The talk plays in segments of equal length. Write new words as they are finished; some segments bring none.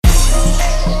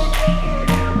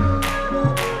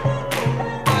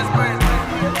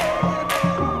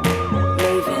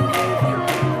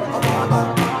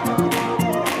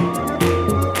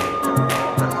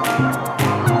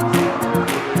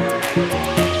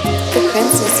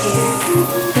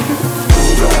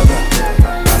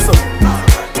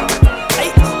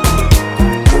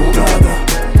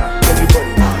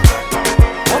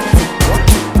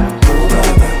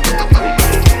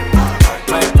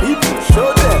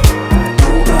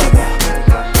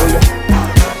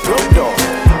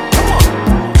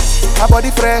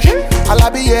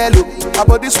body yellow, her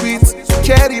body sweet,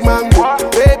 cherry mango.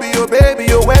 Baby,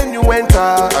 oh, when you enter,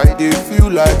 I dey feel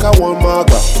like I want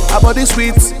maga. Her body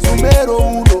sweet, numero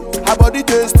uno. Her body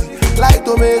tasty, like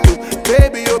tomato.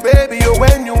 Baby, oh,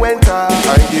 when you enter,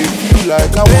 I dey feel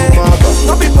like I want maga.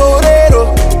 No be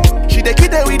Borero, she dey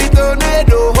kill it with the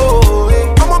tornado.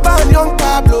 I'm a bad young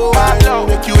Pablo,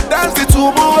 make you dance till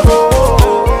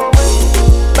tomorrow.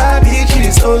 Bad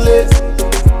bitches only,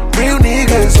 real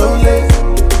niggas only.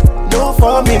 No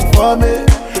farming for me,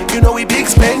 you know we big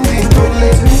spending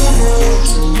only.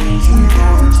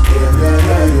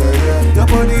 Your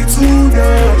body too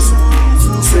nice,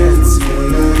 too sexy.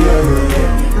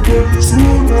 Your body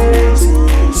too nice,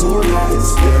 so nice.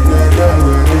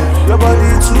 Your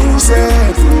body too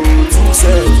sexy, too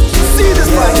sexy. See this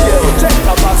man here, check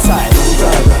her backside.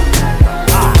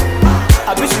 I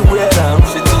bet she wear them,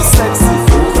 she too sexy.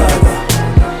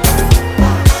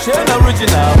 She ain't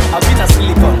original, I been a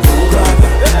sleeper.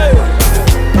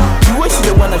 You wish she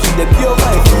the one that she the cure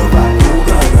my fever.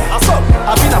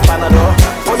 I been a panadol.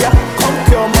 Oh yeah, come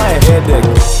cure my headache.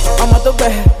 I'm at the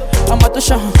bed, I'm at the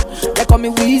shop. They call me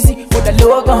Weezy with the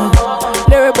logo.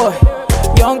 Larry boy,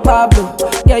 young Pablo.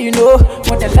 Yeah, you know,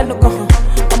 when the land go.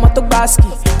 I'm at the basket,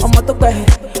 I'm at the bed,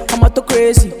 I'm at the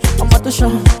crazy, I'm at the shop.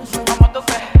 I'm at the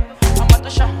bed, I'm at the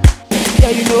shop.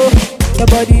 Yeah, you know, your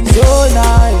body so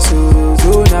nice,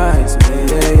 so nice.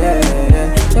 Yeah.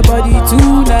 Your body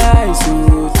too nice,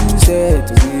 too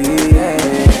set.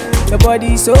 Yeah. Your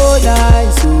body so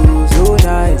nice, so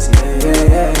nice.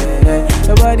 Yeah.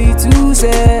 Your body too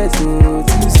set, too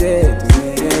set.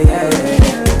 Yeah.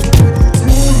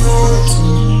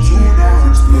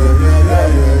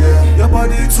 Your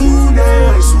body too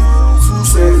nice, too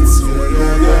sexy.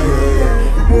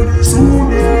 Your body too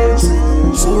nice,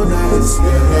 so nice.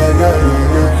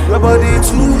 Your body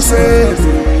too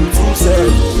sexy.